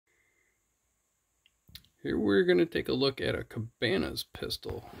Here we're going to take a look at a Cabanas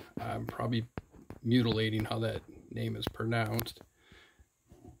pistol. I'm probably mutilating how that name is pronounced,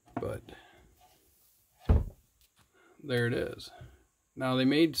 but there it is. Now, they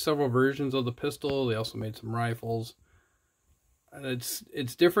made several versions of the pistol. They also made some rifles.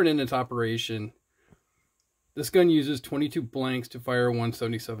 It's different in its operation. This gun uses 22 blanks to fire a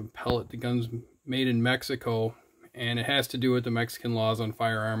 177 pellet. The gun's made in Mexico, and it has to do with the Mexican laws on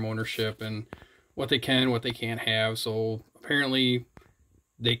firearm ownership and what they can, what they can't have. So apparently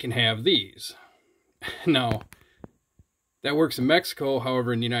they can have these. Now, that works in Mexico.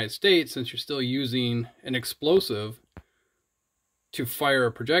 However, in the United States, since you're still using an explosive to fire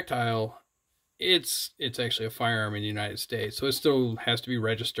a projectile, it's actually a firearm in the United States. So it still has to be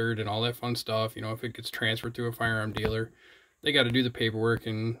registered and all that fun stuff. You know, if it gets transferred to a firearm dealer, they got to do the paperwork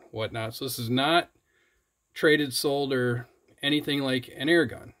and whatnot. So this is not traded, sold, or anything like an air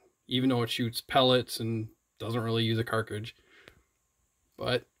gun, even though it shoots pellets and doesn't really use a cartridge.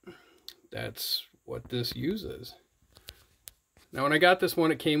 But that's what this uses. Now, when I got this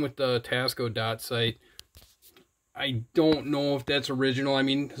one, it came with the Tasco dot sight. I don't know if that's original. I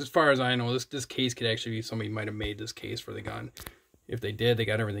mean, as far as I know, this case could actually be, somebody might have made this case for the gun. If they did, they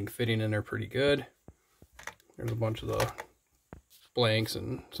got everything fitting in there pretty good. There's a bunch of the blanks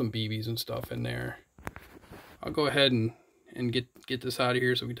and some BBs and stuff in there. I'll go ahead and get this out of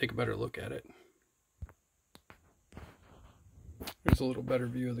here so we can take a better look at it. Here's a little better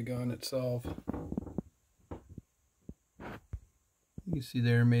view of the gun itself. You can see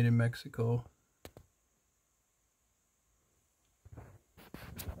there, made in Mexico.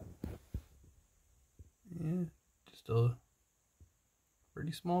 Yeah, just a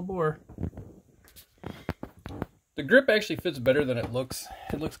pretty small bore. The grip actually fits better than it looks.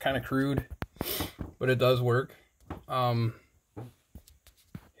 It looks kind of crude, but it does work. Here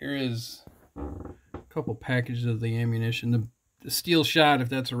is a couple packages of the ammunition. The steel shot, if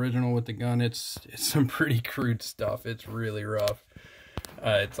that's original with the gun, it's some pretty crude stuff. It's really rough.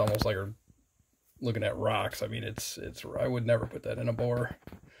 It's almost like looking at rocks. I mean, I would never put that in a bore.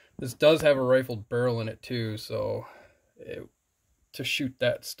 This does have a rifled barrel in it too, so to shoot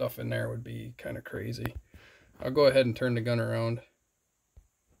that stuff in there would be kind of crazy. I'll go ahead and turn the gun around.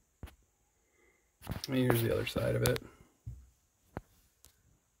 And here's the other side of it.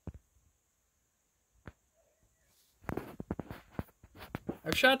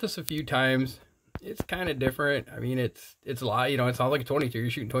 I've shot this a few times. It's kind of different. I mean, it's a lot. You know, it's not like a 22. You're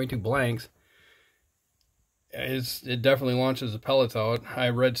shooting 22 blanks. It definitely launches the pellets out. I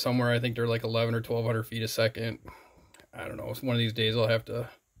read somewhere, I think they're like 11 or 1200 feet a second. I don't know. It's one of these days I'll have to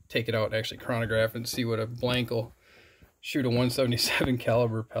take it out and actually chronograph and see what a blank will shoot a 177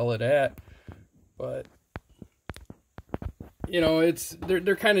 caliber pellet at. But you know,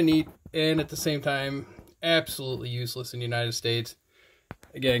 they're kind of neat, and at the same time absolutely useless in the United States.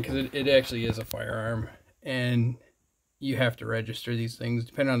 Again, because it actually is a firearm, and you have to register these things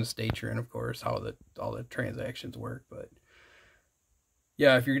depending on the state you're in, of course, how all the transactions work. But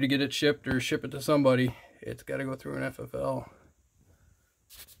yeah, if you're going to get it shipped or ship it to somebody, it's got to go through an FFL.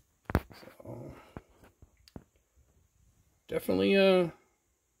 So definitely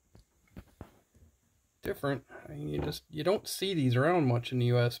different. I mean, you don't see these around much in the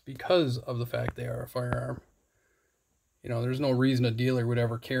US because of the fact they are a firearm. You know, there's no reason a dealer would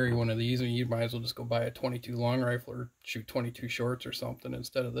ever carry one of these, and you might as well just go buy a 22 long rifle or shoot 22 shorts or something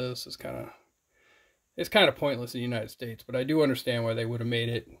instead of this. It's kind of pointless in the United States, but I do understand why they would have made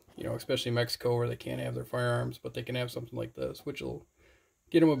it, you know, especially Mexico where they can't have their firearms, but they can have something like this, which will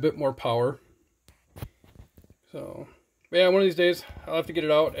get them a bit more power. So, yeah, one of these days I'll have to get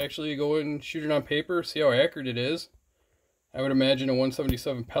it out, actually go and shoot it on paper, see how accurate it is. I would imagine a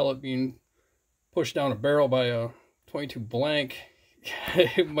 177 pellet being pushed down a barrel by a 22 blank,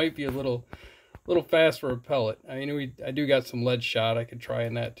 it might be a little fast for a pellet. I mean, I do got some lead shot I could try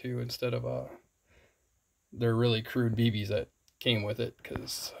in that too, instead of they're really crude BBs that came with it,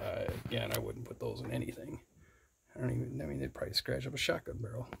 because again, I wouldn't put those in anything. I mean, they'd probably scratch up a shotgun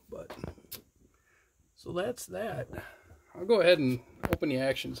barrel. But so that's that. I'll go ahead and open the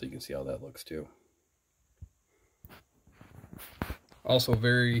action so you can see how that looks too. Also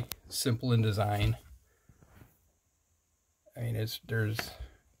very simple in design. I mean, there's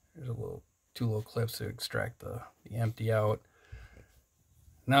two little clips to extract the empty out.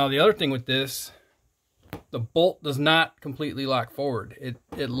 Now, the other thing with this, the bolt does not completely lock forward.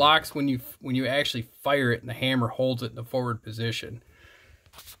 It locks when you actually fire it, and the hammer holds it in the forward position.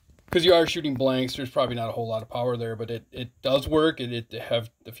 Because you are shooting blanks, there's probably not a whole lot of power there, but it does work. The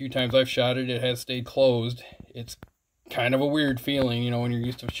few times I've shot it, it has stayed closed. It's kind of a weird feeling, you know, when you're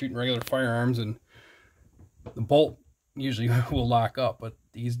used to shooting regular firearms and The bolt usually will lock up, but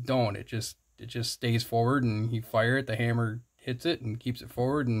these don't. It just stays forward, and you fire it, the hammer hits it and keeps it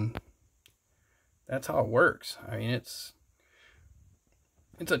forward, and that's how it works. I mean, it's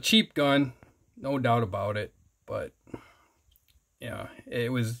a cheap gun, no doubt about it, but yeah,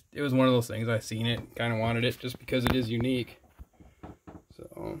 it was one of those things. I seen it, kind of wanted it just because it is unique.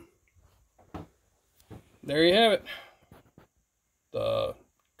 So there you have it, the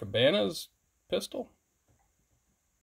Cabanas pistol.